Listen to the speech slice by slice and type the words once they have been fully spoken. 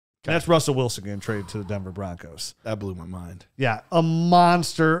And that's Russell Wilson getting traded to the Denver Broncos. That blew my mind. Yeah, a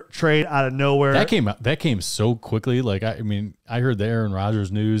monster trade out of nowhere. That came so quickly. Like I mean, I heard the Aaron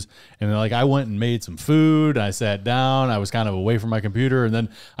Rodgers news, and then, like I went and made some food. I sat down. I was kind of away from my computer, and then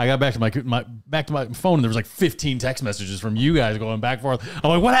I got back to my phone, and there was like 15 text messages from you guys going back and forth.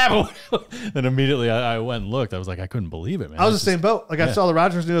 I'm like, what happened? And immediately I went and looked. I was like, I couldn't believe it, man. I was the same boat. Like I saw the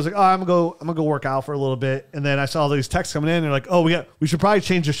Rodgers news. I was like, oh, I'm gonna go work out for a little bit, and then I saw all these texts coming in. They're like, oh, we should probably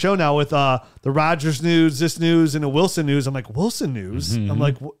change the show now with the Rodgers news, this news, and the Wilson news. I'm like, Wilson news? I'm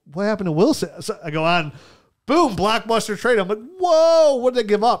like, what happened to Wilson? So I go on, boom, blockbuster trade. I'm like, whoa, what did they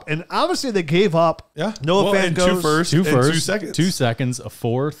give up? And obviously they gave up. Yeah. Noah Fant goes. Two firsts, 2 seconds. 2 seconds, a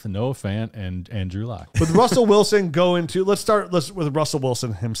fourth, Noah Fant, and Drew Lock. With Russell Wilson going to, let's start with Russell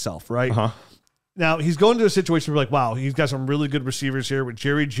Wilson himself, right? Uh-huh. Now, he's going to a situation where like, wow, he's got some really good receivers here with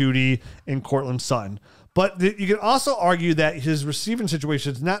Jerry Jeudy and Cortland Sutton. But you can also argue that his receiving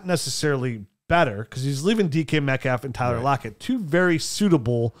situation is not necessarily better because he's leaving DK Metcalf and Tyler Lockett, two very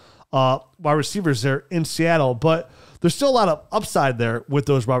suitable wide receivers there in Seattle. But there's still a lot of upside there with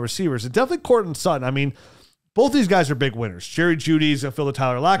those wide receivers. And definitely Cortland Sutton. I mean, both these guys are big winners. Jerry Jeudy's going to fill the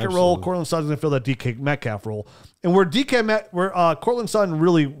Tyler Lockett role. Cortland Sutton's going to fill that DK Metcalf role. And where Cortland Sutton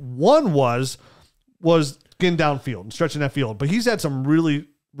really won was getting downfield and stretching that field. But he's had some really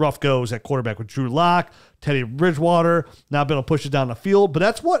rough goes at quarterback with Drew Lock, Teddy Bridgewater, now been able to push it down the field. But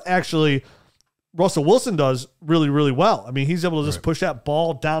that's what actually Russell Wilson does really, really well. I mean, he's able to just push that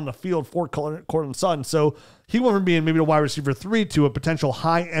ball down the field for Cortland Sutton. So he went from being maybe a wide receiver 3 to a potential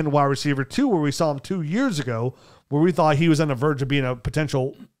high-end wide receiver 2, where we saw him 2 years ago, where we thought he was on the verge of being a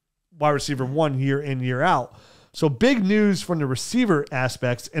potential wide receiver 1 year in, year out. So big news from the receiver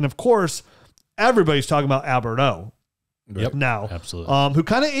aspects. And, of course, everybody's talking about Albert O. Yep, now, absolutely. Who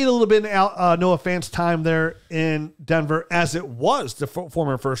kind of ate a little bit in Noah Fant's time there in Denver, as it was the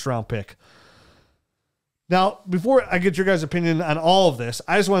former first-round pick. Now, before I get your guys' opinion on all of this,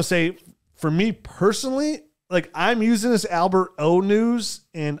 I just want to say, for me personally, like I'm using this Albert O news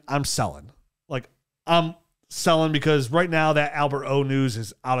and I'm selling. Like I'm selling because right now that Albert O news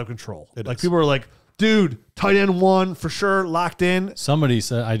is out of control. People are like, dude, tight end 1 for sure, locked in. Somebody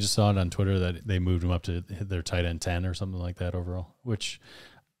said, I just saw it on Twitter that they moved him up to their tight end 10 or something like that overall, which.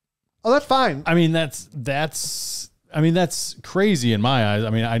 Oh, that's fine. I mean, that's crazy in my eyes. I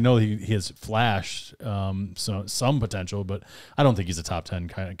mean, I know he has flashed some potential, but I don't think he's a top 10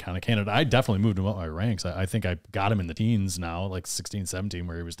 kind of candidate. I definitely moved him up my ranks. I think I got him in the teens now, like 16, 17,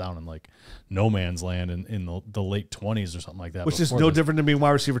 where he was down in like no man's land in the late 20s or something like that. Which is no different than being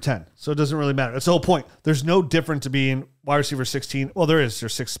wide receiver 10. So it doesn't really matter. That's the whole point. There's no difference to being wide receiver 16. Well, there's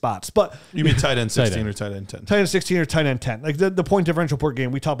 6 spots. But you mean tight end 16 or tight end 10? Tight end 16 or tight end 10. Like the point differential per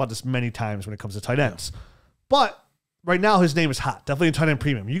game, we talk about this many times when it comes to tight ends. But right now, his name is hot. Definitely a tight end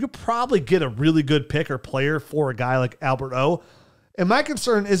premium. You could probably get a really good pick or player for a guy like Albert O. And my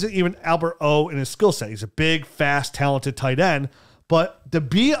concern isn't even Albert O in his skill set. He's a big, fast, talented tight end. But to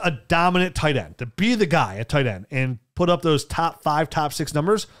be a dominant tight end, to be the guy at tight end and put up those top 5, top 6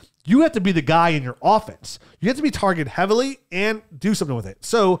 numbers, you have to be the guy in your offense. You have to be targeted heavily and do something with it.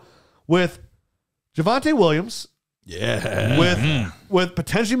 So with Javonte Williams, with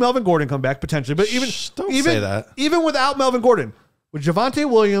potentially Melvin Gordon come back, potentially. But even say that. Even without Melvin Gordon, with Javonte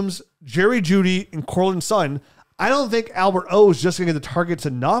Williams, Jerry Jeudy, and Cortland Sutton, I don't think Albert O is just going to get the targets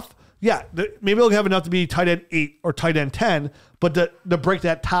enough. Yeah, maybe he'll have enough to be tight end 8 or tight end 10, but to break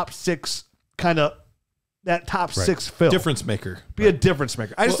that top 6 kind of, that top 6 fill. Difference maker. Be a difference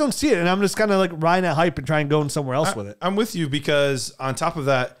maker. I just don't see it, and I'm just kind of like riding that hype and trying going somewhere else with it. I'm with you because on top of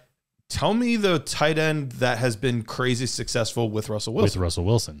that, tell me the tight end that has been crazy successful with Russell Wilson. With Russell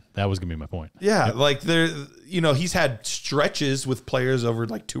Wilson. That was going to be my point. Yeah, yep. Like he's had stretches with players over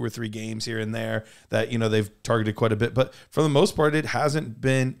like 2 or 3 games here and there that, they've targeted quite a bit. But for the most part, he hasn't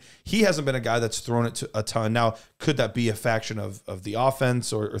been a guy that's thrown it to a ton. Now, could that be a faction of the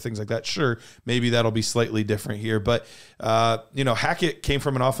offense or things like that? Sure. Maybe that'll be slightly different here. But, Hackett came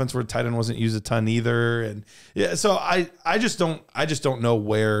from an offense where tight end wasn't used a ton either. And yeah, so I just don't know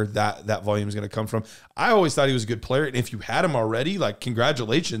where that volume is going to come from. I always thought he was a good player. And if you had him already, like,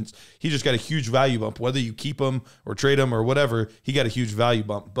 congratulations, he just got a huge value bump, whether you keep him or trade him or whatever, he got a huge value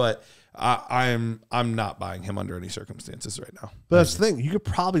bump. But I'm not buying him under any circumstances right now. But that's the thing. You could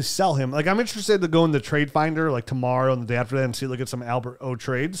probably sell him. Like, I'm interested to go in the trade finder like tomorrow and the day after that and look at some Albert O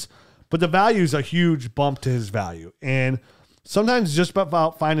trades. But the value is a huge bump to his value. And sometimes it's just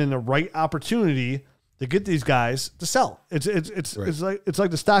about finding the right opportunity to get these guys to sell. It's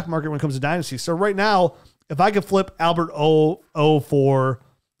like the stock market when it comes to Dynasty. So right now, if I could flip Albert O for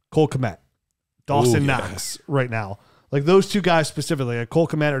Cole Kmet, Dawson Knox right now, like those two guys specifically, like Cole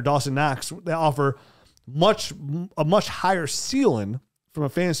Kmet or Dawson Knox, they offer a much higher ceiling from a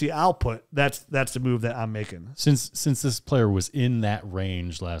fantasy output. That's the move that I'm making. Since this player was in that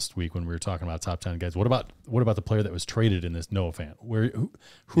range last week when we were talking about top 10 guys, what about the player that was traded in this Noah Fant?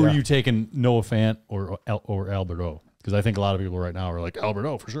 Who are you taking, Noah Fant or Albert O? Because I think a lot of people right now are like Albert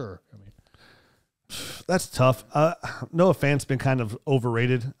O for sure. I mean, that's tough. Noah Fant's been kind of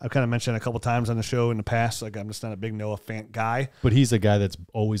overrated. I've kind of mentioned a couple times on the show in the past. Like I'm just not a big Noah Fant guy. But he's a guy that's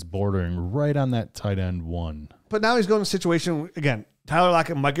always bordering right on that tight end one. But now he's going to a situation again. Tyler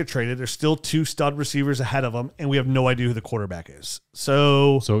Lockett might get traded. There's still 2 stud receivers ahead of him, and we have no idea who the quarterback is.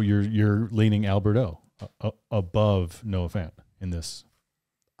 So you're leaning Albert O above Noah Fant in this.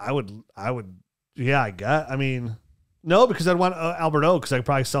 I would. Yeah, I got. I mean, no, because I'd want Albert O because I could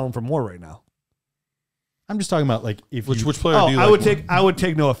probably sell him for more right now. I'm just talking about like if which player do you I like? I would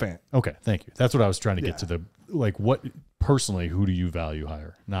take Noah Fant. Okay, thank you. That's what I was trying to get to. The like what personally, who do you value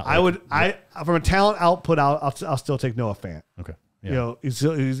higher? Not like, from a talent output I'll still take Noah Fant. Okay. Yeah. You know,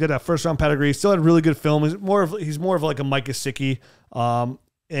 he's got that first round pedigree. He still had really good film. He's more of like a Mike Gesicki.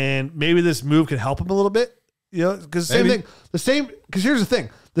 And maybe this move could help him a little bit. You know, because because here's the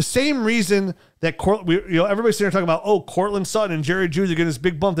thing. The same reason that everybody's sitting there talking about, Cortland Sutton and Jerry Jeudy getting this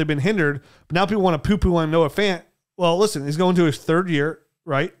big bump. They've been hindered. But now people want to poo-poo on Noah Fant. Well, listen, he's going to his 3rd year,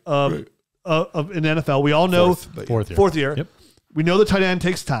 right? Of in the NFL. We all know fourth year. Yep. We know the tight end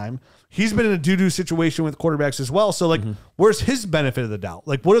takes time. He's been in a doo-doo situation with quarterbacks as well. So, like, where's his benefit of the doubt?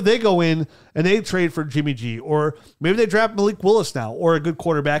 Like, what if they go in and they trade for Jimmy G? Or maybe they draft Malik Willis now or a good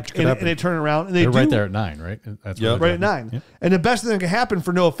quarterback and they turn around and they're right there at 9, right? That's right at 9. Yep. And the best thing that can happen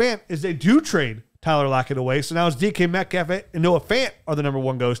for Noah Fant is they do trade Tyler Lockett away. So now it's DK Metcalf and Noah Fant are the number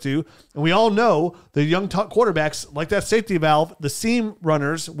 1 go-to. And we all know the young quarterbacks, like that safety valve, the seam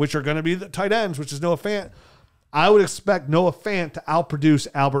runners, which are going to be the tight ends, which is Noah Fant. I would expect Noah Fant to outproduce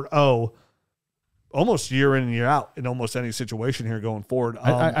Albert O almost year in and year out in almost any situation here going forward.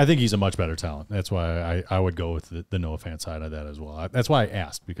 I think he's a much better talent. That's why I would go with the Noah Fant side of that as well. That's why I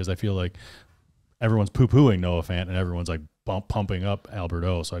asked, because I feel like everyone's poo-pooing Noah Fant and everyone's like pumping up Albert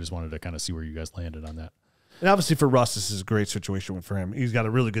O. So I just wanted to kind of see where you guys landed on that. And obviously for Russ, this is a great situation for him. He's got a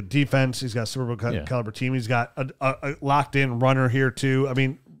really good defense. He's got a Super Bowl caliber team. He's got a locked-in runner here too. I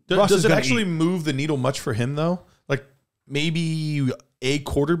mean, does it actually move the needle much for him though? Like maybe a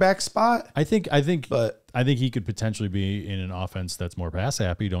quarterback spot? I think he could potentially be in an offense that's more pass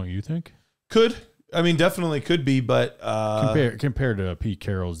happy. Don't you think? Could. I mean, definitely could be, but compared to Pete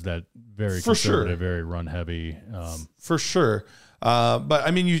Carroll's that very conservative, very run heavy. For sure. But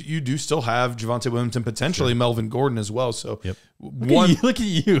I mean, you do still have Javonte Williams and potentially Melvin Gordon as well. So look at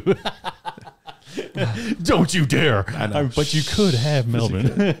you. Don't you dare! I know. But you could have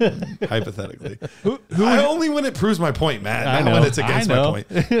Melvin. Hypothetically. I only when it proves my point, Matt. Not when it's against my point.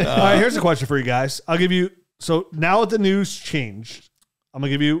 All right, here's a question for you guys. I'll give you. So now that the news changed, I'm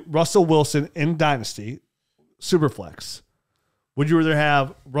gonna give you Russell Wilson in Dynasty, Superflex. Would you rather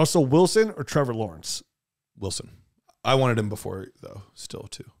have Russell Wilson or Trevor Lawrence? Wilson. I wanted him before though. Still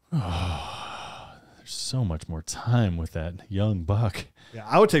too. There's so much more time with that young buck. Yeah,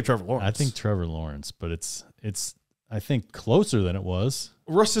 I would take Trevor Lawrence. I think Trevor Lawrence, but it's I think closer than it was.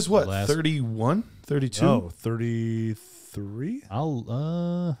 Russ is what, 31, 32? Oh, 33?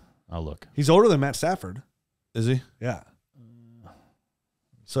 I'll look. He's older than Matt Stafford. Is he? Yeah.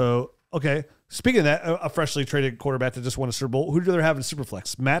 So, okay. Speaking of that, a freshly traded quarterback that just won a Super Bowl, who'd you rather have in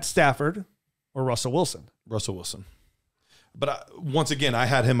Superflex, Matt Stafford or Russell Wilson? Russell Wilson. But once again, I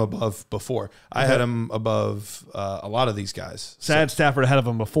had him above before. I had him above a lot of these guys. So I had Stafford ahead of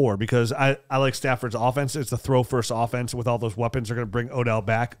him before because I like Stafford's offense. It's the throw-first offense with all those weapons. They're going to bring Odell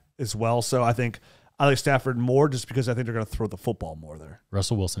back as well. So I think I like Stafford more just because I think they're going to throw the football more there.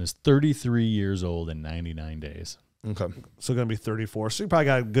 Russell Wilson is 33 years old in 99 days. Okay. So going to be 34. So you probably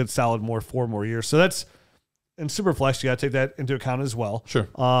got a good solid 4 more years. So that's in Superflex. You got to take that into account as well. Sure.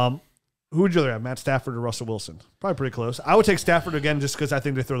 Who would you rather have, Matt Stafford or Russell Wilson? Probably pretty close. I would take Stafford again just because I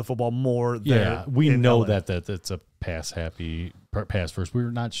think they throw the football more. Yeah, we know that that's a pass first. We're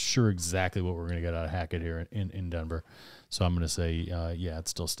not sure exactly what we're going to get out of Hackett here in Denver. So I'm going to say,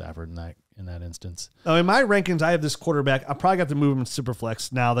 it's still Stafford in that instance. Now, in my rankings, I have this quarterback. I probably got to move him in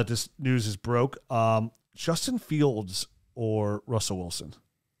Superflex now that this news is broke. Justin Fields or Russell Wilson?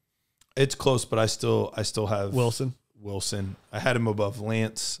 It's close, but I still have Wilson. I had him above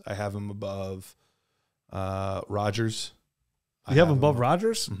Lance. I have him above Rodgers. You have him above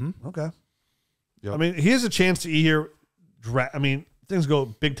Rodgers? Mm-hmm. Okay. Yep. I mean, he has a chance to here. I mean, things go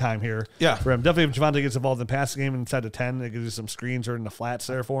big time here. Yeah. For him. Definitely if Javonte gets involved in the passing game inside the 10, they gives you some screens or in the flats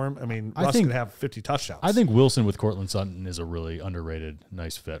there for him. I mean, Russ can have 50 touchdowns. I think Wilson with Cortland Sutton is a really underrated,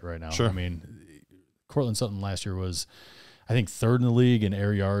 nice fit right now. Sure. I mean, Cortland Sutton last year was, I think, 3rd in the league in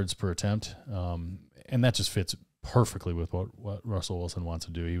air yards per attempt. And that just fits perfectly with what Russell Wilson wants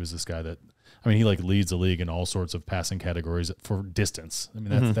to do. He was this guy that, I mean, he like leads the league in all sorts of passing categories for distance. I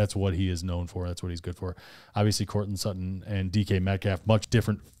mean, that's what he is known for. That's what he's good for. Obviously, Cortland Sutton and DK Metcalf, much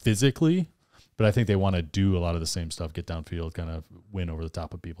different physically, but I think they want to do a lot of the same stuff, get downfield, kind of win over the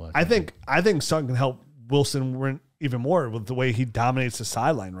top of people. I think Sutton can help Wilson win even more with the way he dominates the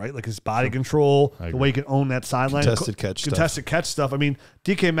sideline, right? Like his body control, the way he can own that sideline. Contested catch stuff. I mean,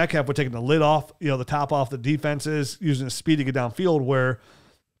 DK Metcalf would take the lid off, the top off the defenses, using his speed to get downfield, where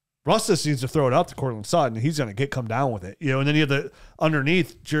Russ just needs to throw it up to Cortland Sutton. He's going to come down with it, and then you have the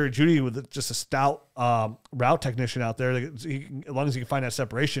underneath Jerry Jeudy with just a stout route technician out there. As long as he can find that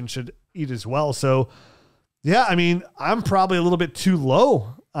separation, should eat as well. So, yeah, I mean, I'm probably a little bit too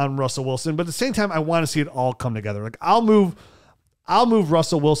low on Russell Wilson, but at the same time, I want to see it all come together. Like I'll move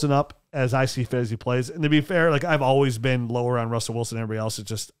Russell Wilson up as I see fit as he plays. And to be fair, like I've always been lower on Russell Wilson than everybody else. He's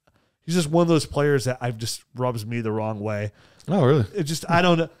just one of those players that I've just rubs me the wrong way. Oh, really? It just I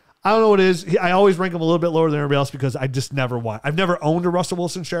don't know what it is. I always rank him a little bit lower than everybody else because I just I've never owned a Russell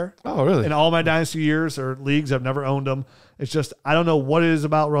Wilson share. Oh, really? In all my dynasty years or leagues, I've never owned him. It's just I don't know what it is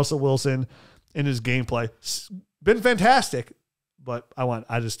about Russell Wilson in his gameplay. Been fantastic, but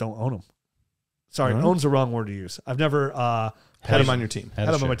I just don't own him. Sorry, own's the wrong word to use. I've never had him on your team. Had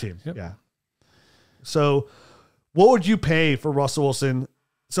him on my team. Yep. Yeah. So, what would you pay for Russell Wilson?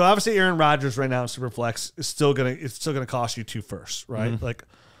 So obviously, Aaron Rodgers right now in Superflex is still gonna cost you 2 firsts, right? Mm-hmm. Like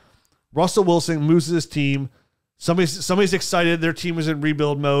Russell Wilson moves his team. Somebody's excited. Their team is in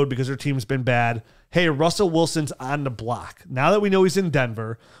rebuild mode because their team's been bad. Hey, Russell Wilson's on the block. Now that we know he's in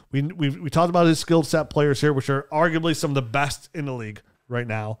Denver, we talked about his skill set players here, which are arguably some of the best in the league right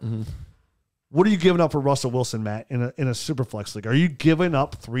now. Mm-hmm. What are you giving up for Russell Wilson, Matt, in a Superflex league? Are you giving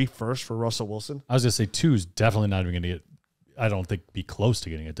up 3 firsts for Russell Wilson? I was going to say 2 is definitely not even going to get, I don't think, be close to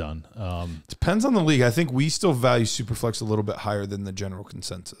getting it done. Depends on the league. I think we still value Superflex a little bit higher than the general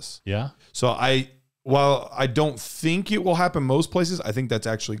consensus. Yeah. So while I don't think it will happen most places, I think that's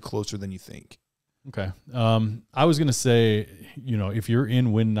actually closer than you think. Okay. I was going to say, if you're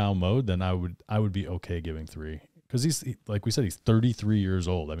in win now mode, then I would be okay giving 3. Because like we said, he's 33 years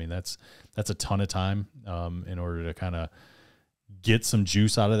old. I mean, that's a ton of time in order to kind of get some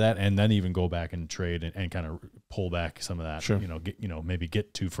juice out of that, and then even go back and trade and kind of pull back some of that. Sure. Maybe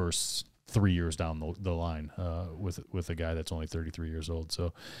get 2 firsts 3 years down the line with a guy that's only 33 years old.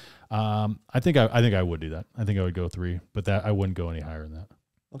 So I think I would do that. I think I would go 3, but that I wouldn't go any higher than that.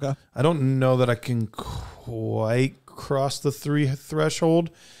 Okay. I don't know that I can quite cross the 3 threshold.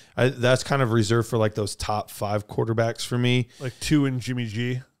 That's kind of reserved for like those top 5 quarterbacks for me. Like 2 and Jimmy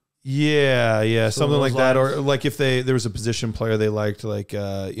G. Yeah, So something like those that, lines. or like if there was a position player they liked, like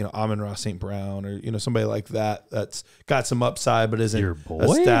Amon-Ra St. Brown, or somebody like that that's got some upside but isn't Your boy?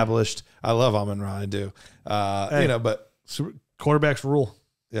 established. I love Amon-Ra, I do. But Quarterbacks rule.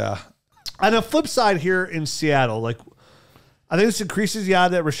 yeah, On the flip side here in Seattle, like I think this increases the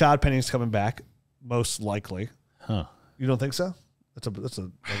odds that Rashad Penny's coming back, most likely. Huh. You don't think so? That's a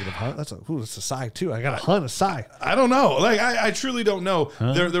negative hunt. That's a sigh too. I got a hunt, a sigh. I don't know. Like I truly don't know.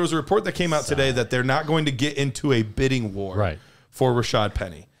 Huh? There was a report that came out today that they're not going to get into a bidding war for Rashad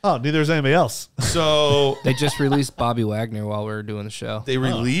Penny. Oh, neither is anybody else. So they just released Bobby Wagner while we were doing the show. They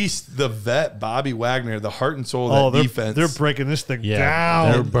released the vet Bobby Wagner, the heart and soul of that defense. They're breaking this thing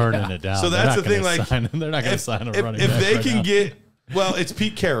down. They're burning it down. So that's the thing. Like they're not going to sign a running back. If they can get, well, it's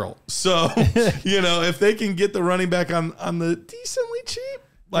Pete Carroll. So if they can get the running back on the decently cheap,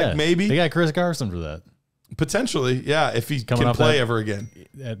 maybe they got Chris Carson for that. Potentially, yeah, if he Coming can play ever again.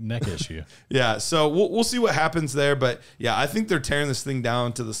 That neck issue. Yeah, so we'll see what happens there. But, yeah, I think they're tearing this thing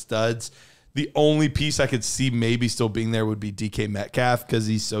down to the studs. The only piece I could see maybe still being there would be DK Metcalf because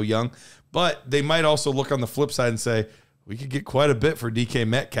he's so young. But they might also look on the flip side and say, we could get quite a bit for DK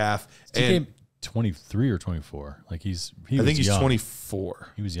Metcalf. DK 23 or 24? Like I think he's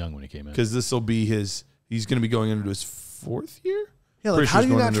 24. He was young when he came in. Because this will be he's going to be going into his 4th year? Yeah, like how do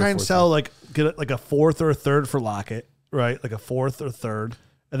you not try and sell get like a 4th or a 3rd for Lockett, right? Like a 4th or 3rd,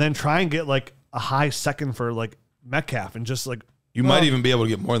 and then try and get like a high 2nd for like Metcalf, and just like you might even be able to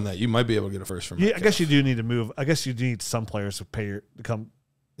get more than that. You might be able to get a 1st from Metcalf. I guess you do need to move. I guess you need some players to to come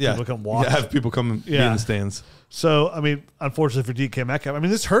watch. Have people come be in the stands. So I mean, unfortunately for DK Metcalf, I mean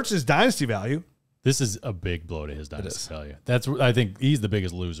this hurts his dynasty value. This is a big blow to his dynasty value. I think he's the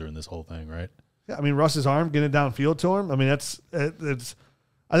biggest loser in this whole thing, right? Yeah, I mean, Russ's arm getting it downfield to him. I mean, it's.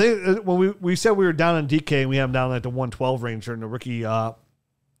 I think when we said we were down on DK and we have him down at the 112 range during the rookie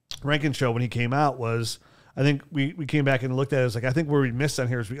ranking show when he came out was. I think we came back and looked at it as like, I think where we missed on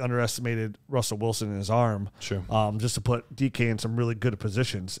here is we underestimated Russell Wilson and his arm. Sure. Just to put DK in some really good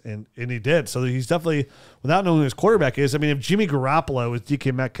positions. And he did. So he's definitely, without knowing who his quarterback is, I mean, if Jimmy Garoppolo is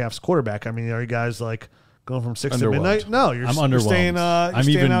DK Metcalf's quarterback, I mean, are you guys like going from 6 to midnight? No, you're staying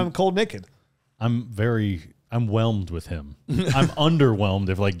out cold naked. I'm whelmed with him. I'm underwhelmed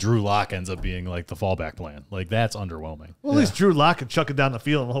if like Drew Lock ends up being like the fallback plan. Like that's underwhelming. Well, at least Drew Lock could chuck it down the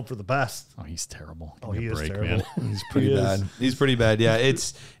field and hope for the best. Oh, he's terrible. He is terrible. Man. He's pretty bad. He's pretty bad. Yeah,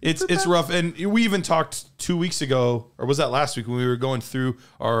 it's rough. And we even talked 2 weeks ago, or was that last week when we were going through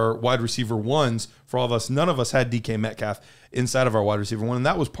our wide receiver ones for all of us? None of us had DK Metcalf inside of our wide receiver one, and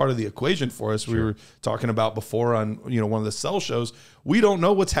that was part of the equation for us. Sure. We were talking about before on one of the cell shows. We don't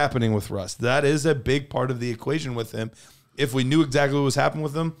know what's happening with Russ. That is a big part of the equation with him. If we knew exactly what was happening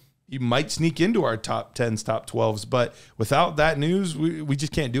with him, he might sneak into our top 10s, top 12s. But without that news, we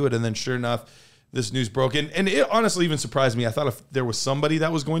just can't do it. And then sure enough, this news broke. And it honestly even surprised me. I thought if there was somebody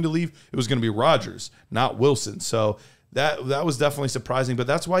that was going to leave, it was going to be Rodgers, not Wilson. So that was definitely surprising, but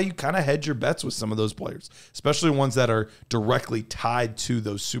that's why you kind of hedge your bets with some of those players, especially ones that are directly tied to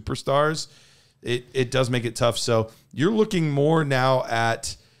those superstars. It does make it tough. So you're looking more now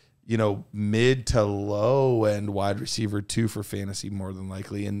at, mid to low end wide receiver 2 for fantasy more than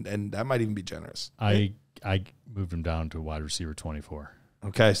likely, and that might even be generous. I moved him down to wide receiver 24.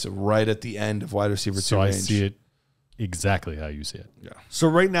 Okay, so right at the end of wide receiver 2 So range. I see it exactly how you see it. Yeah. So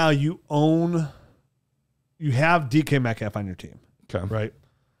right now you have DK Metcalf on your team. Okay. Right?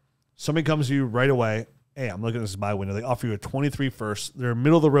 Somebody comes to you right away. Hey, I'm looking at this buy window. They offer you a 23 first. They're a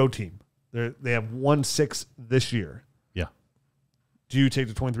middle of the road team. They have 1-6 this year. Yeah. Do you take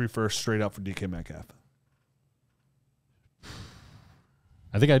the 23 first straight up for DK Metcalf?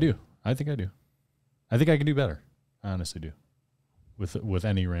 I think I do. I think I can do better. I honestly do. With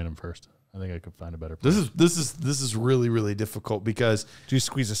any random first. I think I could find a better player. This is really, really difficult because do you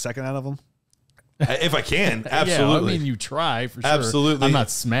squeeze a second out of them? If I can, absolutely. Yeah, I mean, you try for sure. Absolutely. I'm not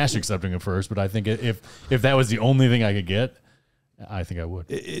smash accepting it first, but I think if that was the only thing I could get, I think I would.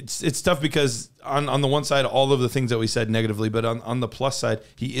 It's tough because on the one side, all of the things that we said negatively, but on the plus side,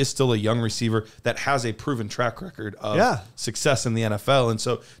 he is still a young receiver that has a proven track record of success in the NFL. And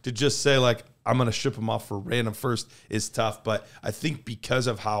so to just say like, I'm going to ship him off for random first is tough. But I think because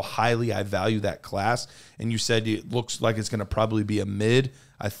of how highly I value that class, and you said it looks like it's going to probably be a mid,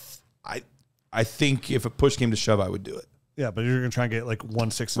 I think if a push came to shove, I would do it. Yeah, but you're going to try and get like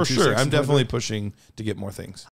 1-6 for sure. I'm definitely pushing to get more things.